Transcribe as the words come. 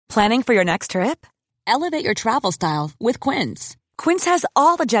Planning for your next trip? Elevate your travel style with Quince. Quince has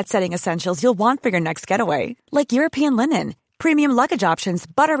all the jet-setting essentials you'll want for your next getaway, like European linen, premium luggage options,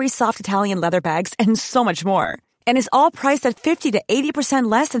 buttery soft Italian leather bags, and so much more. And is all priced at 50 to 80%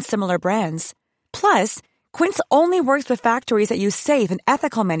 less than similar brands. Plus, Quince only works with factories that use safe and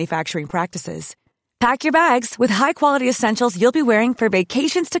ethical manufacturing practices. Pack your bags with high-quality essentials you'll be wearing for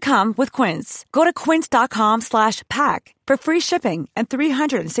vacations to come with Quince. Go to quince.com/pack for free shipping and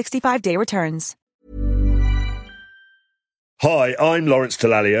 365-day returns. Hi, I'm Lawrence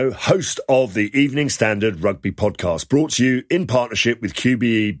Dallaglio, host of the Evening Standard Rugby Podcast, brought to you in partnership with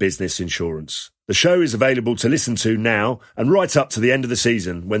QBE Business Insurance. The show is available to listen to now and right up to the end of the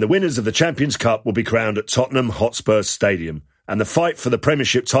season, when the winners of the Champions Cup will be crowned at Tottenham Hotspur Stadium, and the fight for the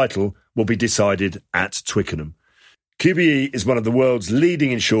Premiership title will be decided at Twickenham. QBE is one of the world's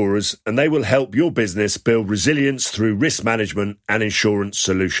leading insurers, and they will help your business build resilience through risk management and insurance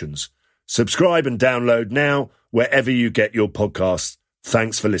solutions. Subscribe and download now wherever you get your podcasts.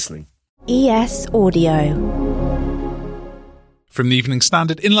 Thanks for listening. ES Audio. From the Evening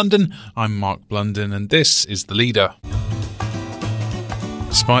Standard in London, I'm Mark Blunden, and this is The Leader.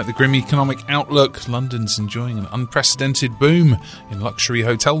 Despite the grim economic outlook, London's enjoying an unprecedented boom in luxury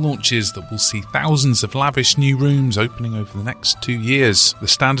hotel launches that will see thousands of lavish new rooms opening over the next 2 years. The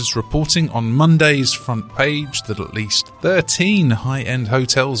Standard's reporting on Monday's front page that at least 13 high-end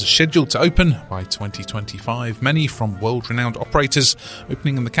hotels are scheduled to open by 2025, many from world-renowned operators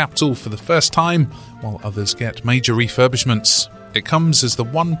opening in the capital for the first time, while others get major refurbishments. It comes as the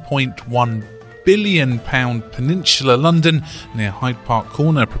 £1.1 billion Peninsula London near Hyde Park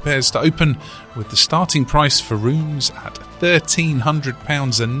Corner prepares to open, with the starting price for rooms at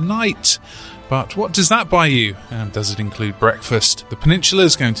 £1,300 a night. But what does that buy you? And does it include breakfast? The Peninsula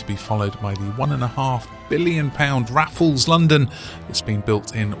is going to be followed by the £1.5 billion Raffles London that's been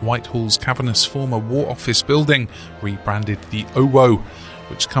built in Whitehall's cavernous former War Office building, rebranded the OWO,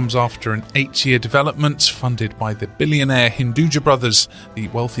 which comes after an 8-year development funded by the billionaire Hinduja brothers, the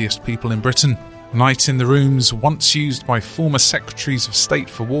wealthiest people in Britain. Night in the rooms once used by former Secretaries of State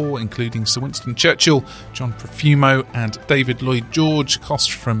for War, including Sir Winston Churchill, John Profumo and David Lloyd George,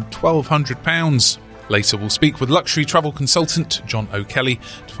 cost from £1,200. Later we'll speak with luxury travel consultant John O'Kelly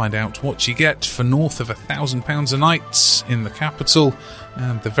to find out what you get for north of £1,000 a night in the capital,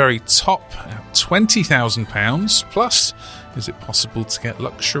 and the very top at £20,000 plus. Is it possible to get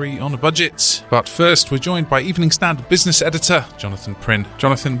luxury on a budget? But first, we're joined by Evening Standard business editor Jonathan Prynne.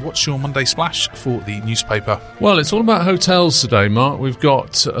 Jonathan, what's your Monday splash for the newspaper? Well, it's all about hotels today, Mark. We've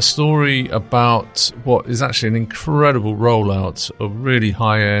got a story about what is actually an incredible rollout of really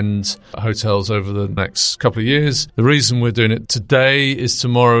high-end hotels over the next couple of years. The reason we're doing it today is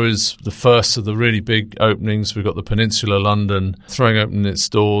tomorrow is the first of the really big openings. We've got the Peninsula London throwing open its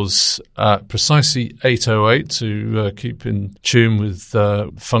doors at precisely 8:08 to keep in tune with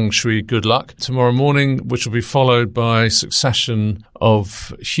feng shui good luck tomorrow morning, which will be followed by a succession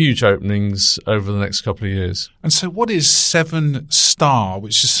of huge openings over the next couple of years. And so what is 7-star,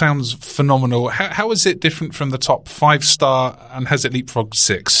 which just sounds phenomenal? How is it different from the top 5-star, and has it leapfrogged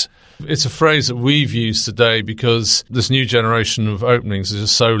 6? It's a phrase that we've used today because this new generation of openings is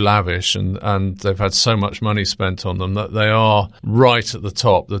just so lavish and they've had so much money spent on them that they are right at the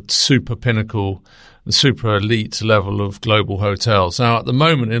top, the super pinnacle, the super elite level of global hotels. Now, at the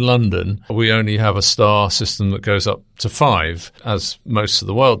moment in London, we only have a star system that goes up to 5, as most of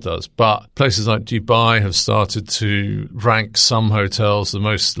the world does. But places like Dubai have started to rank some hotels, the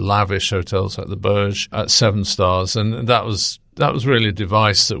most lavish hotels like the Burj, at 7 stars. And that was really a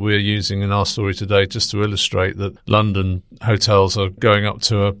device that we're using in our story today just to illustrate that London hotels are going up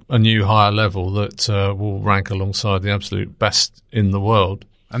to a new higher level that will rank alongside the absolute best in the world.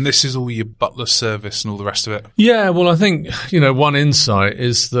 And this is all your butler service and all the rest of it? Yeah, well, I think, one insight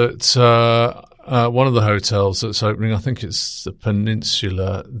is that one of the hotels that's opening, I think it's the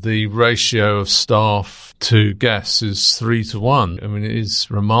Peninsula, the ratio of staff to guests is 3-1. I mean, it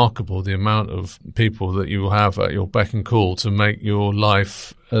is remarkable the amount of people that you will have at your beck and call to make your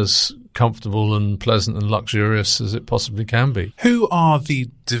life as comfortable and pleasant and luxurious as it possibly can be. Who are the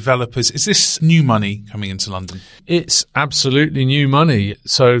developers? Is this new money coming into London? It's absolutely new money.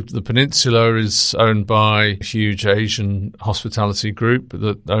 So the Peninsula is owned by a huge Asian hospitality group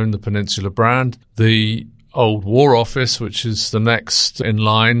that own the Peninsula brand. The old War Office, which is the next in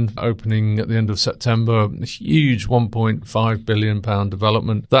line, opening at the end of September, a huge £1.5 billion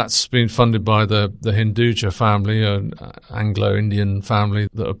development. That's been funded by the Hinduja family, an Anglo-Indian family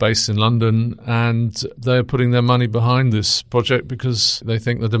that are based in London, and they're putting their money behind this project because they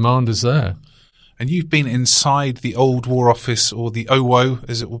think the demand is there. And you've been inside the old War Office, or the OWO,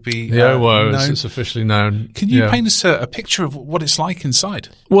 as it will be The OWO, known. as it's officially known. Can you paint us a picture of what it's like inside?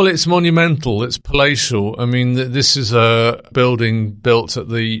 Well, it's monumental. It's palatial. I mean, this is a building built at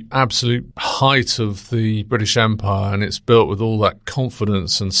the absolute height of the British Empire, and it's built with all that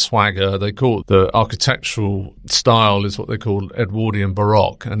confidence and swagger. They call it, the architectural style is what they call Edwardian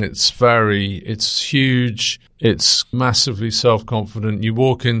Baroque, and it's huge. It's massively self-confident. You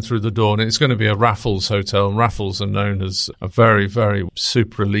walk in through the door, and it's going to be a Raffles hotel. And Raffles are known as a very, very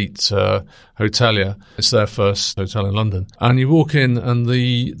super elite hotelier. It's their first hotel in London. And you walk in, and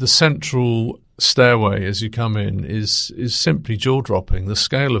the central stairway as you come in is simply jaw-dropping. The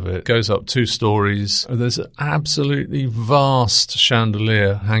scale of it goes up 2 stories. There's an absolutely vast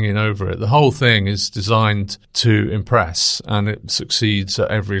chandelier hanging over it. The whole thing is designed to impress, and it succeeds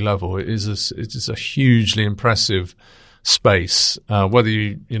at every level. It is a hugely impressive space. Whether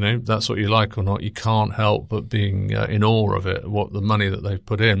you that's what you like or not, you can't help but being in awe of it, what the money that they've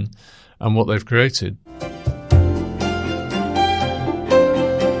put in and what they've created.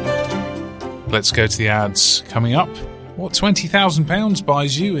 Let's go to the ads coming up. What £20,000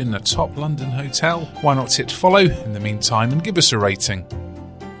 buys you in a top London hotel? Why not hit follow in the meantime and give us a rating?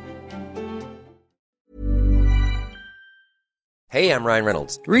 Hey, I'm Ryan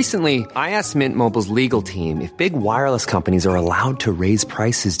Reynolds. Recently, I asked Mint Mobile's legal team if big wireless companies are allowed to raise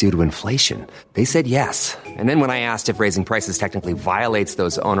prices due to inflation. They said yes. And then when I asked if raising prices technically violates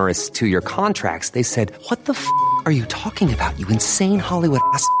those onerous 2-year contracts, they said, "What the f*** are you talking about, you insane Hollywood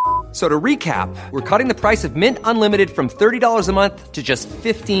ass?" So to recap, we're cutting the price of Mint Unlimited from $30 a month to just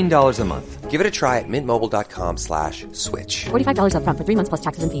 $15 a month. Give it a try at mintmobile.com/switch. $45 up front for 3 months plus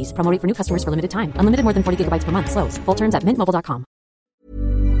taxes and fees. Promo rate for new customers for limited time. Unlimited more than 40 gigabytes per month. Slows full terms at mintmobile.com.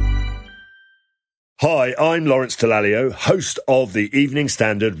 Hi, I'm Lawrence Dallaglio, host of the Evening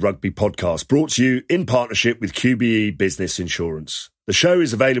Standard Rugby Podcast, brought to you in partnership with QBE Business Insurance. The show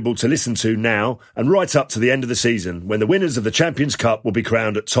is available to listen to now and right up to the end of the season, when the winners of the Champions Cup will be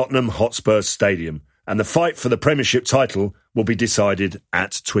crowned at Tottenham Hotspur Stadium, and the fight for the Premiership title will be decided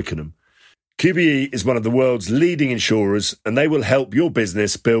at Twickenham. QBE is one of the world's leading insurers, and they will help your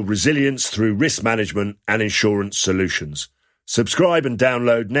business build resilience through risk management and insurance solutions. Subscribe and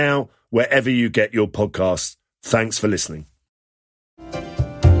download now wherever you get your podcasts. Thanks for listening.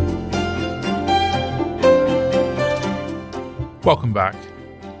 Welcome back.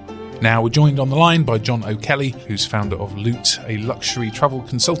 Now we're joined on the line by John O'Kelly, who's founder of Loot, a luxury travel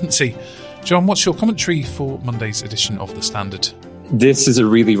consultancy. John, what's your commentary for Monday's edition of The Standard? This is a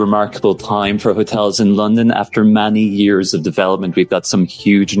really remarkable time for hotels in London. After many years of development, we've got some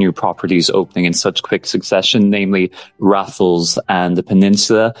huge new properties opening in such quick succession, namely Raffles and the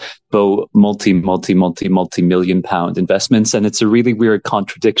Peninsula, both multi-million pound investments. And it's a really weird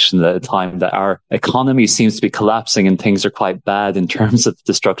contradiction at a time that our economy seems to be collapsing and things are quite bad in terms of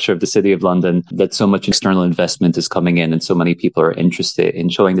the structure of the City of London, that so much external investment is coming in and so many people are interested in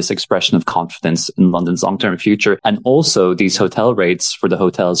showing this expression of confidence in London's long-term future. And also these hotel rates for the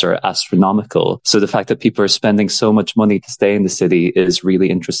hotels are astronomical. So the fact that people are spending so much money to stay in the city is really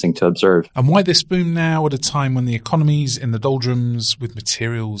interesting to observe. And why this boom now at a time when the economy's in the doldrums with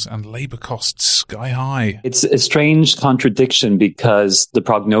materials and labour costs sky high? It's a strange contradiction because the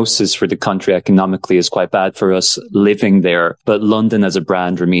prognosis for the country economically is quite bad for us living there. But London as a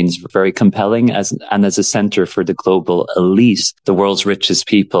brand remains very compelling as a centre for the global elite, the world's richest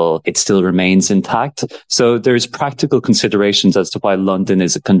people. It still remains intact. So there's practical considerations as to why London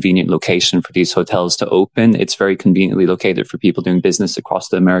is a convenient location for these hotels to open. It's very conveniently located for people doing business across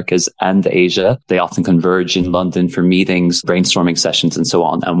the Americas and Asia. They often converge in London for meetings, brainstorming sessions, and so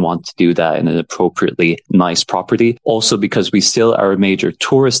on, and want to do that in an appropriately nice property. Also, because we still are a major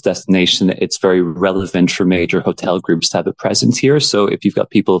tourist destination, it's very relevant for major hotel groups to have a presence here. So if you've got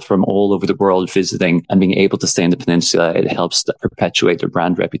people from all over the world visiting and being able to stay in the peninsula, it helps to perpetuate their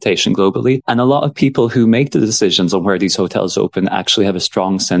brand reputation globally. And a lot of people who make the decisions on where these hotels open actually have a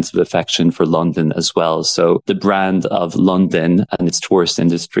strong sense of affection for London as well. So the brand of London and its tourist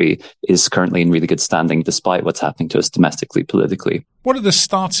industry is currently in really good standing despite what's happening to us domestically, politically. What are the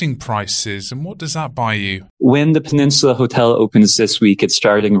starting prices and what does that buy you? When the Peninsula Hotel opens this week, its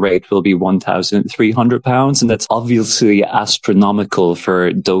starting rate will be £1,300. And that's obviously astronomical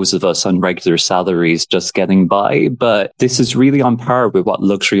for those of us on regular salaries just getting by. But this is really on par with what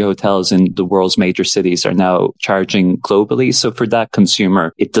luxury hotels in the world's major cities are now charging globally. So for that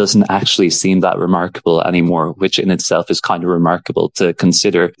consumer, it doesn't actually seem that remarkable anymore, which in itself is kind of remarkable to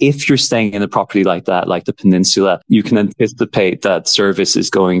consider. If you're staying in a property like that, like the Peninsula, you can anticipate that service is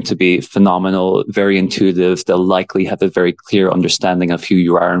going going to be phenomenal, very intuitive. They'll likely have a very clear understanding of who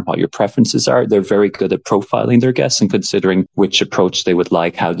you are and what your preferences are. They're very good at profiling their guests and considering which approach they would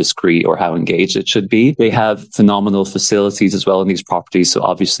like, how discreet or how engaged it should be. They have phenomenal facilities as well in these properties. So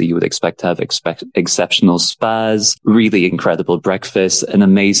obviously you would expect to have exceptional spas, really incredible breakfast, an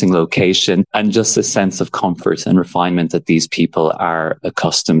amazing location, and just a sense of comfort and refinement that these people are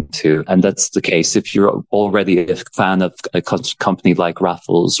accustomed to. And that's the case if you're already a fan of a company like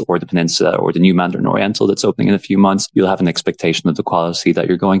Raffles or the Peninsula or the new Mandarin Oriental that's opening in a few months. You'll have an expectation of the quality that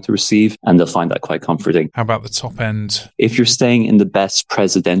you're going to receive, and they'll find that quite comforting. How about the top end? If you're staying in the best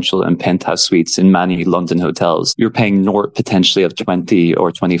presidential and penthouse suites in many London hotels, you're paying north potentially of £20,000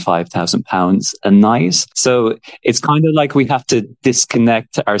 or £25,000 a night. So it's kind of like we have to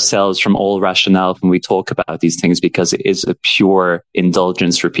disconnect ourselves from all rationale when we talk about these things, because it is a pure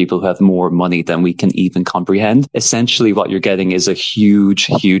indulgence for people who have more money than we can even comprehend. Essentially, what you're getting is a huge,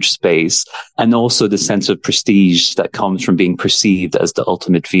 huge space, and also the sense of prestige that comes from being perceived as the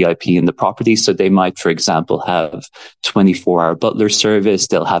ultimate VIP in the property. So they might, for example, have 24-hour butler service.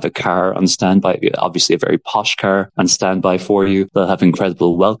 They'll have a car on standby, obviously a very posh car on standby for you. They'll have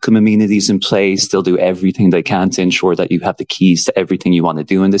incredible welcome amenities in place. They'll do everything they can to ensure that you have the keys to everything you want to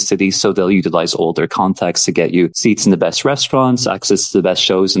do in the city. So they'll utilize all their contacts to get you seats in the best restaurants, access to the best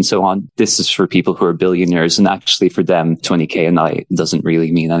shows, and so on. This is for people who are billionaires, and actually for them, 20k a night doesn't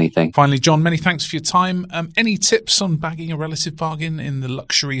really mean anything. Finally, John, many thanks for your time. Any tips on bagging a relative bargain in the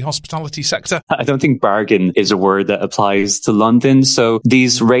luxury hospitality sector? I don't think bargain is a word that applies to London. So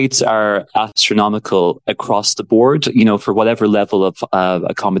these rates are astronomical across the board. You know, for whatever level of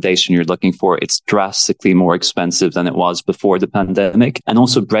accommodation you're looking for, it's drastically more expensive than it was before the pandemic. And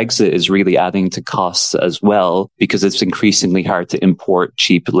also Brexit is really adding to costs as well, because it's increasingly hard to import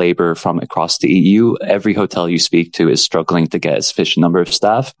cheap labor from across the EU. Every hotel you speak to is struggling to get a sufficient number of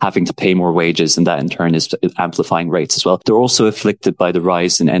staff, having to pay more wages, and that in turn is amplifying rates as well. They're also afflicted by the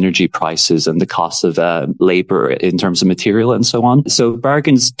rise in energy prices and the cost of labor in terms of material and so on. So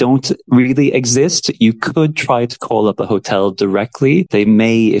bargains don't really exist. You could try to call up a hotel directly. They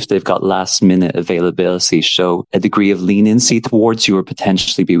may, if they've got last minute availability, show a degree of leniency towards you or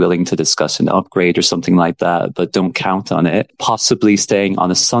potentially be willing to discuss an upgrade or something like that, but don't count on it. Possibly staying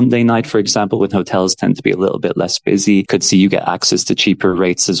on a Sunday night, for example, when hotels tend to be a little bit less busy, could see you get access to cheaper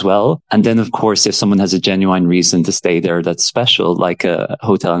rates as well. And then, of course, if someone has a genuine reason to stay there that's special, like a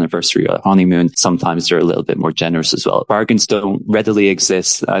hotel anniversary or a honeymoon, sometimes they're a little bit more generous as well. Bargains don't readily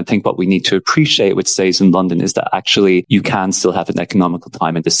exist. I think what we need to appreciate with stays in London is that actually you can still have an economical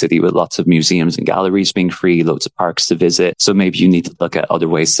time in the city with lots of museums and galleries being free, loads of parks to visit. So maybe you need to look at other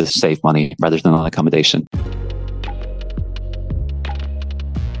ways to save money rather than on accommodation.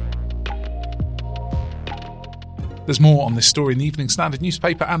 There's more on this story in the Evening Standard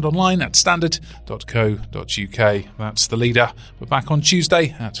newspaper and online at standard.co.uk. That's The Leader. We're back on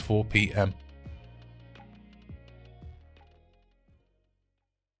Tuesday at 4 p.m.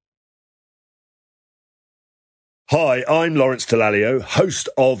 Hi, I'm Lawrence Dallaglio, host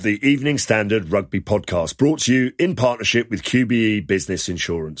of the Evening Standard Rugby Podcast, brought to you in partnership with QBE Business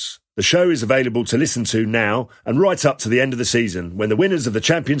Insurance. The show is available to listen to now and right up to the end of the season, when the winners of the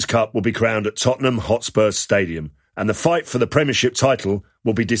Champions Cup will be crowned at Tottenham Hotspur Stadium, and the fight for the Premiership title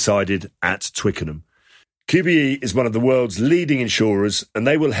will be decided at Twickenham. QBE is one of the world's leading insurers, and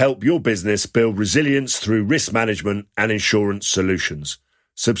they will help your business build resilience through risk management and insurance solutions.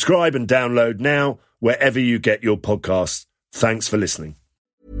 Subscribe and download now wherever you get your podcasts. Thanks for listening.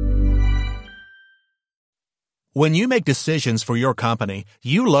 When you make decisions for your company,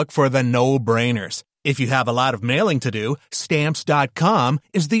 you look for the no-brainers. If you have a lot of mailing to do, Stamps.com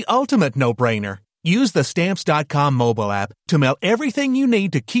is the ultimate no-brainer. Use the Stamps.com mobile app to mail everything you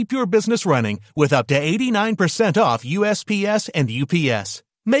need to keep your business running with up to 89% off USPS and UPS.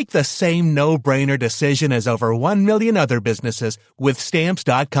 Make the same no-brainer decision as over 1 million other businesses with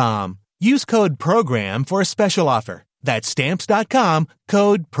Stamps.com. Use code PROGRAM for a special offer. That's Stamps.com,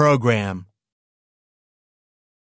 code PROGRAM.